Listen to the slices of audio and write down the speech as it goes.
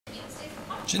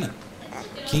Jenna,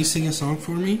 can you sing a song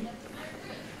for me?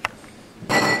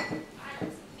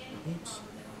 Oops.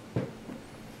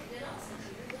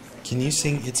 Can you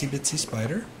sing Itsy Bitsy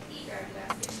Spider?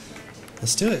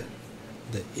 Let's do it.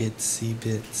 The Itsy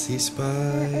Bitsy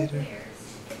Spider.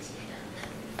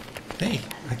 Hey,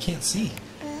 I can't see.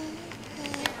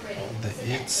 The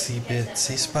Itsy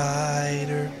Bitsy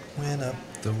Spider went up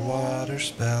the water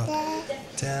spout.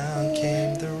 Down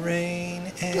came the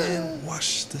rain and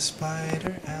washed the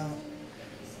spider out.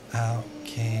 Out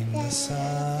came the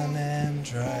sun and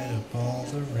dried up all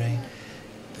the rain.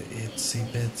 The Itsy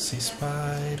Bitsy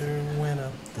Spider went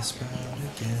up the spout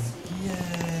again.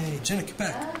 Yay! Jenna, get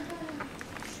back.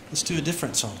 Let's do a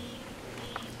different song.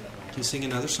 Can you sing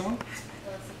another song?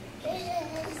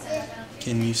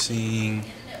 Can you sing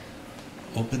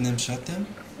Open Them, Shut Them?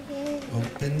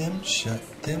 Open them, shut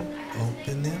them,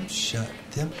 open them, shut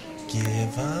them.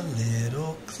 Give a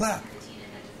little clap.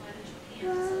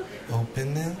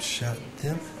 Open them, shut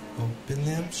them, open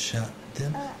them, shut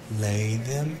them. Lay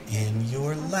them in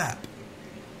your lap.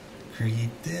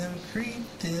 Creep them,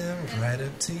 right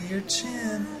up to your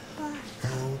chin.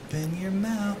 Open your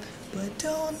mouth, but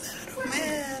don't let them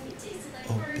in.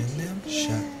 Open them,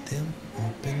 shut them,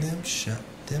 open them, shut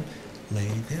them. Lay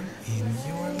them in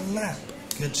your lap.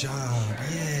 Good job,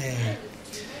 yay.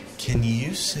 Can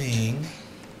you sing?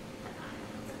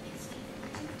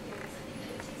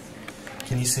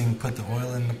 Can you sing Put the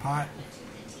Oil in the Pot?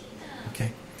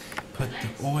 Okay. Put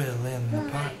the oil in the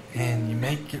pot and you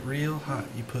make it real hot.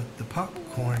 You put the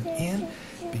popcorn in,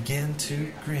 begin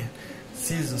to grin.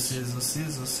 Sizzle, sizzle,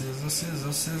 sizzle, sizzle,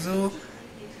 sizzle, sizzle.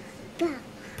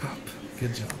 Pop.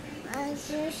 Good job.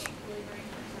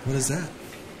 What is that?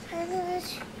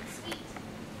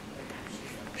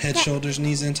 Head, shoulders,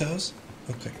 knees, and toes?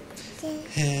 Okay.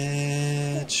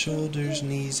 Head, shoulders,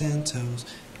 knees, and toes.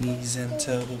 Knees and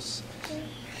toes.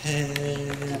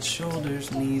 Head, shoulders,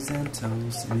 knees, and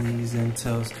toes. Knees and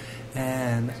toes.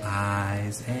 And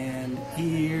eyes and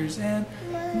ears and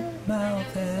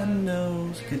mouth and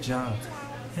nose. Good job.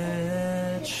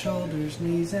 Head, shoulders,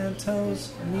 knees, and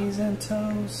toes. Knees and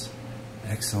toes.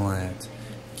 Excellent.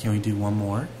 Can we do one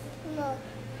more? No.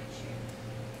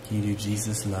 Can you do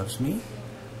Jesus Loves Me?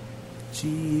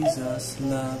 Jesus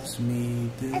loves me,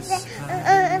 this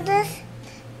I know.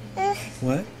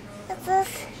 What?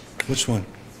 Which one?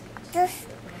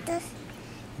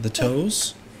 The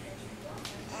toes?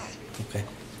 Okay.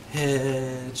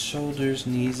 Head, shoulders,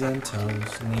 knees and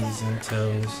toes. Knees and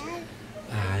toes.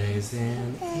 Eyes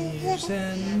and ears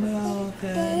and mouth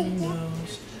and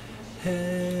nose.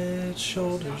 Head,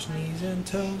 shoulders, knees and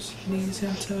toes. Knees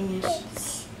and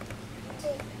toes.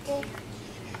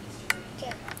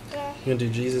 You want to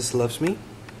do Jesus Loves Me?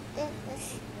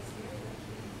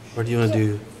 Or do you want to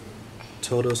do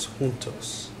Todos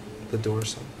Juntos, the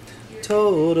Doors song?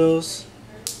 Todos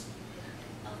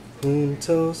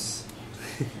Juntos,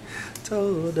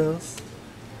 Todos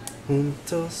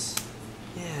Juntos.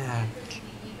 Yeah.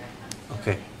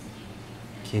 Okay.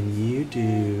 Can you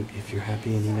do If You're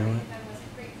Happy and You Know It?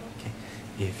 Okay.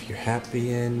 If you're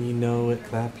happy and you know it,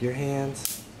 clap your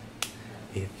hands.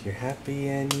 If you're happy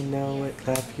and you know it,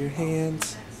 clap your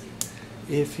hands.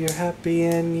 If you're happy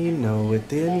and you know it,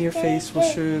 then your face will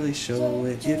surely show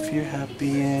it. If you're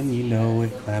happy and you know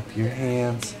it, clap your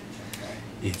hands.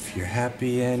 If you're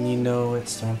happy and you know it,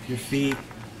 stomp your feet.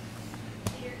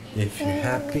 If you're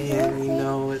happy and you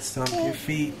know it, stomp your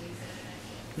feet.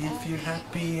 If you're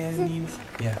happy and you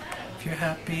If you're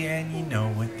happy and you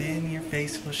know it, then your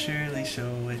face will surely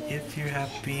show it. If you're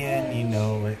happy and you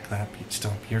know it,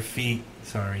 stomp your feet.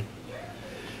 Sorry.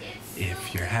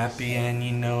 If you're happy and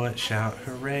you know it, shout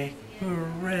hooray,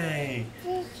 hooray.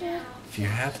 If you're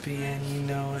happy and you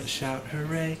know it, shout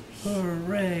hooray,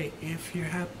 hooray. If you're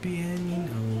happy and you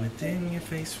know it, then your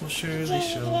face will surely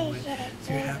show it. If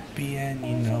you're happy and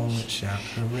you know it, shout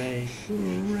hooray,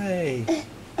 hooray.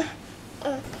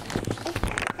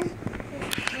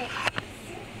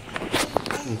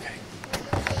 Okay,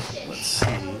 let's see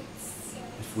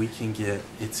if we can get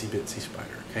Itsy Bitsy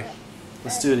Spider, okay?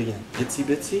 Let's do it again. Itsy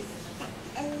Bitsy.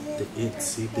 The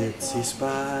Itsy Bitsy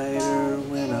Spider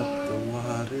went up the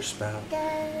water spout.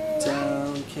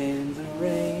 Down came the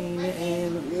rain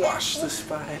and washed the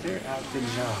spider out. Good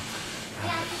job.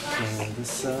 Out came the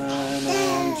sun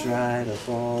and dried up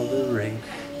all the rain.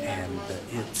 And the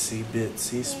Itsy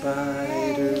Bitsy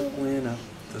Spider went up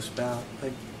the spout.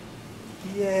 Like,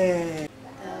 yay!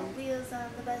 The wheels on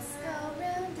the bus go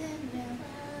round and round,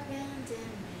 round and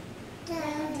round,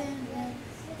 round and round.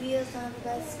 Wheels on the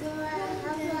bus go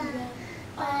round and round,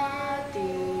 all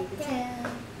through the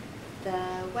town. The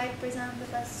wipers on the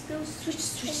bus go swish,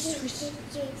 swish, swish, swish,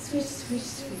 swish, swish,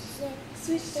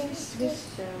 swish, swish, swish.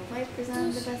 The wipers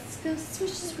on the bus go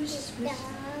swish, swish, swish,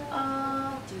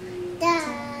 all through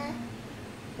town.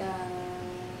 The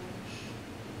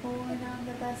horn on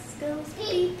the bus goes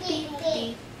beep, beep,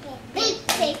 beep, beep,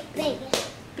 beep, beep,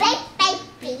 beep, beep,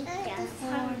 beep. The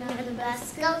horn on the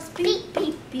bus goes beep,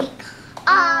 beep, beep,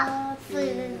 all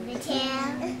through the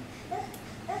town.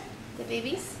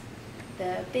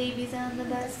 The babies on the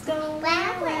bus go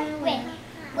wah, wah, wah,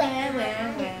 wah, wah,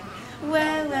 wah,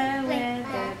 wah, wah, wah.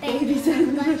 The babies on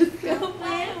the bus go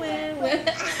wah, wah, wah,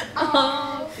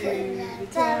 all through the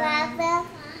town.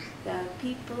 The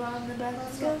people on the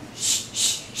bus go shh,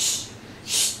 shh, shh,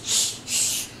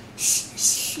 shh, shh,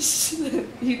 shh. The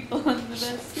people on the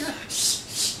bus go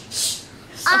shh,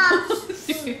 all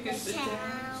through the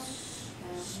town.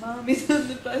 The mommies on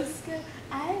the bus go,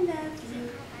 I love you,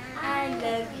 I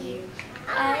love you,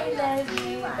 I love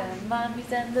you. The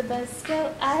mommies on the bus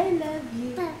go, I love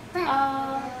you,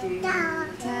 all through